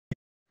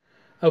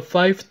A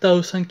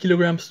 5,000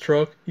 kilograms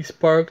truck is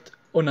parked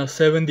on a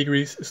 7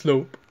 degrees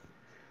slope.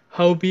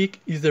 How big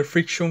is the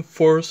friction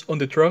force on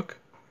the truck?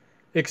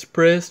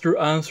 Express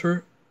your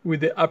answer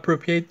with the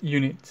appropriate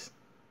units.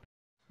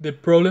 The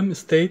problem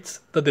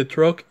states that the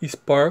truck is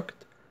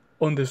parked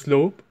on the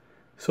slope,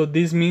 so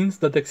this means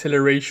that the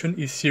acceleration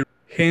is 0.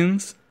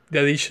 Hence,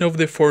 the addition of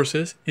the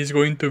forces is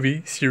going to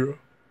be 0.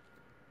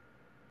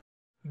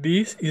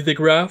 This is the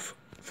graph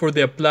for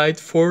the applied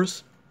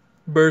force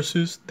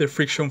versus the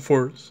friction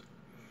force.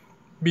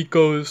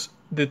 Because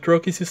the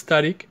truck is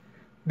static,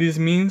 this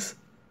means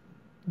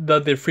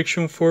that the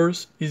friction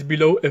force is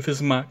below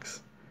Fs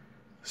max,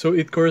 so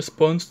it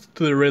corresponds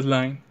to the red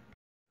line.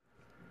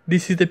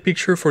 This is the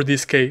picture for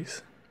this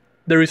case.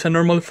 There is a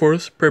normal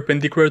force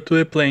perpendicular to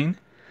the plane.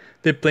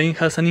 The plane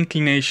has an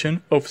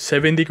inclination of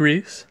 7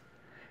 degrees.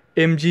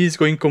 mg is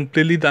going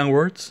completely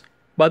downwards,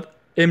 but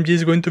mg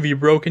is going to be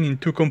broken in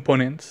two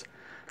components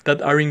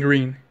that are in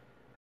green.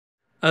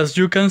 As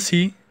you can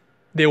see,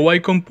 the y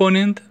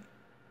component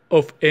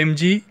of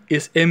mg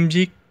is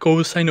mg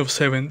cosine of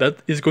 7, that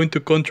is going to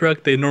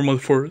contract the normal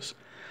force,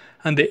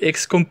 and the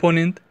x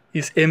component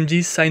is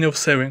mg sine of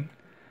 7.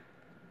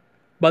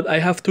 But I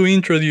have to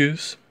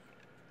introduce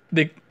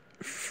the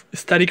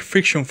static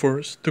friction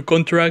force to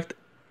contract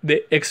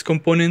the x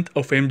component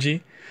of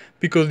mg,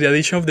 because the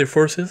addition of the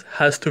forces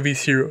has to be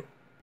 0.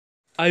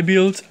 I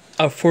built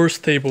a force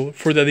table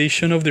for the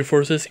addition of the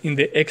forces in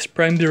the x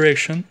prime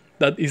direction,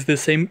 that is the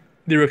same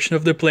direction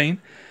of the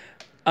plane,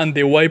 and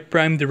the y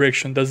prime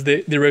direction, that's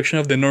the direction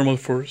of the normal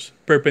force,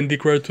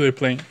 perpendicular to the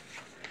plane.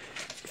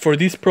 For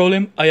this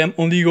problem, I am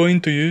only going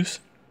to use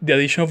the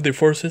addition of the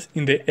forces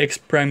in the x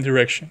prime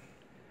direction.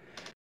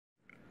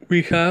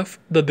 We have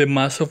that the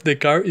mass of the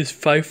car is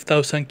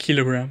 5,000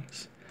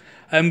 kilograms.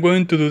 I am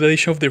going to do the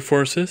addition of the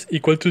forces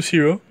equal to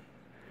 0,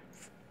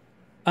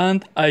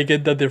 and I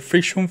get that the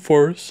friction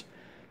force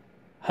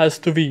has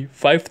to be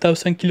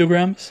 5,000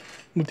 kilograms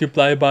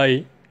multiplied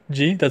by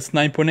g, that's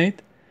 9.8,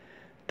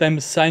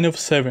 times sine of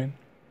 7.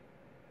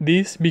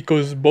 This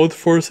because both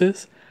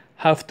forces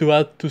have to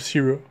add to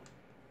 0,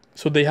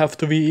 so they have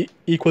to be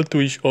equal to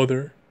each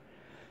other.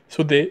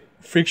 So the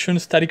friction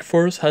static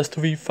force has to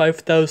be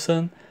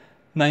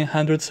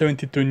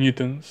 5,972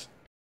 newtons.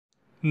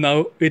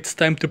 Now it's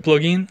time to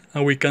plug in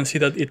and we can see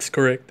that it's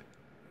correct.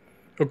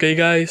 Okay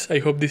guys, I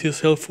hope this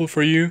is helpful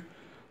for you.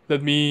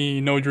 Let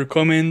me know your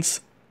comments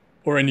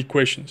or any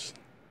questions.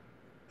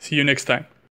 See you next time.